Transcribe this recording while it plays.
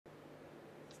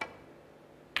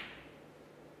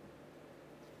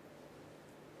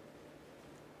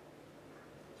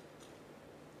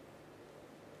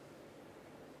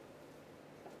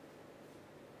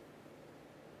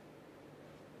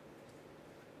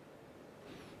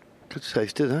Good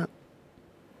safety, that.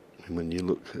 And when you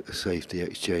look at a safety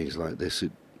exchange like this,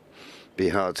 it'd be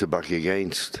hard to back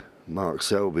against Mark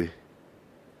Selby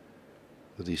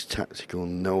with his tactical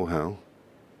know-how.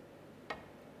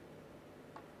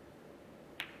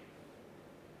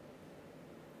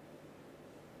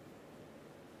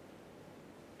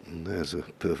 And there's a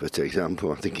perfect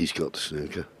example. I think he's got the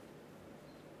snooker.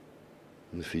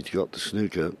 And if he's got the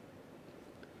snooker,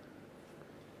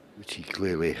 which he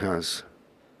clearly has.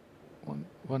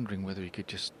 Wondering whether he could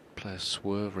just play a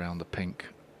swerve around the pink.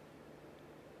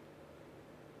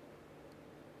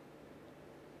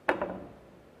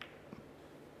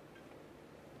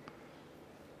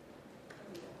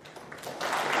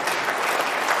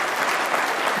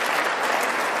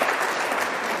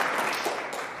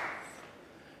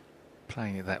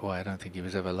 Playing it that way, I don't think he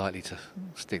was ever likely to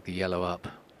stick the yellow up.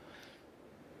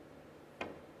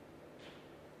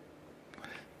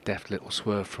 Deft little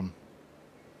swerve from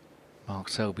Mark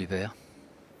Selby there.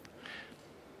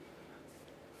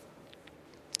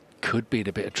 Could be in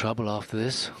a bit of trouble after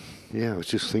this. Yeah, I was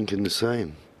just thinking the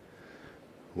same.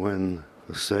 When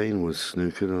Hossein was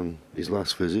snookered on his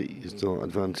last visit, he thought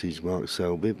advantage Mark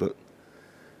Selby, but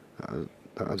that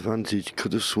advantage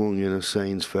could have swung in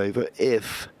Hossein's favour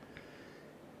if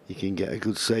he can get a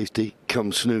good safety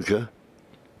come snooker.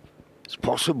 It's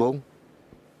possible.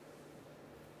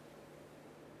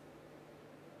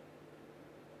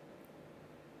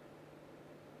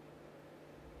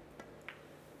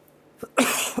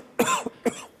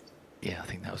 Yeah, I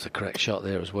think that was the correct shot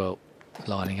there as well,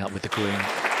 lining up with the green.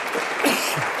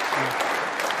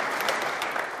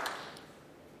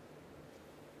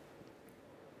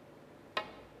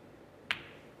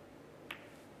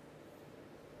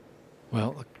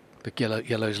 Well, the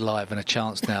yellow's live and a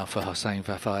chance now for Hossein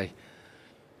Vafaei.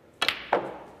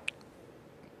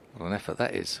 What an effort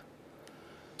that is.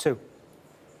 2.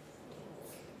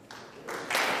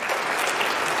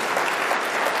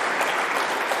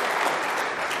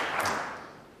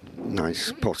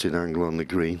 Nice potted angle on the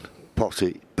green.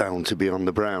 Potty bound to be on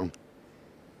the brown.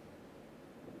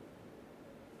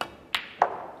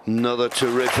 Another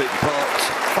terrific pot.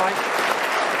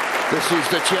 5. This is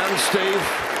the chance, Steve.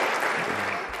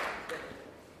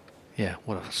 Yeah,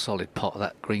 what a solid pot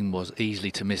that green was.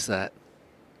 Easily to miss that.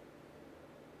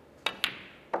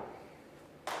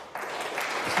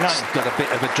 Just got a bit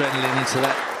of adrenaline into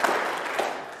that.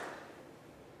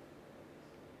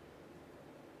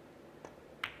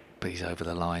 But he's over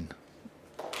the line.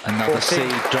 Another 14.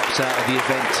 seed drops out of the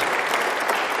event.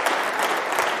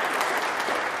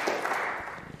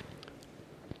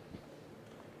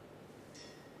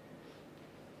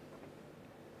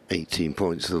 $18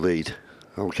 points to the lead.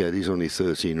 Okay, there's only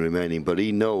 13 remaining, but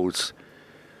he knows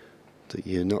that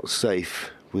you're not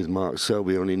safe with Mark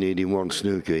Selby only needing one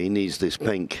snooker. He needs this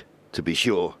pink to be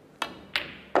sure.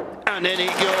 And then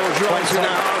it goes right in the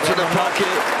heart of the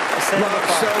pocket. Mark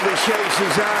Selby shakes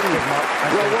his hand.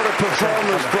 Well, what a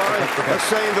performance by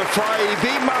Hossein Vafaei. He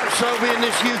beat Mark Selby in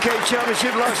this UK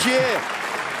Championship last year.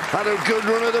 Had a good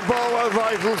run of the ball at a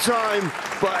vital time,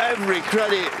 but every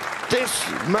credit. This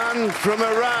man from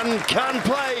Iran can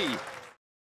play.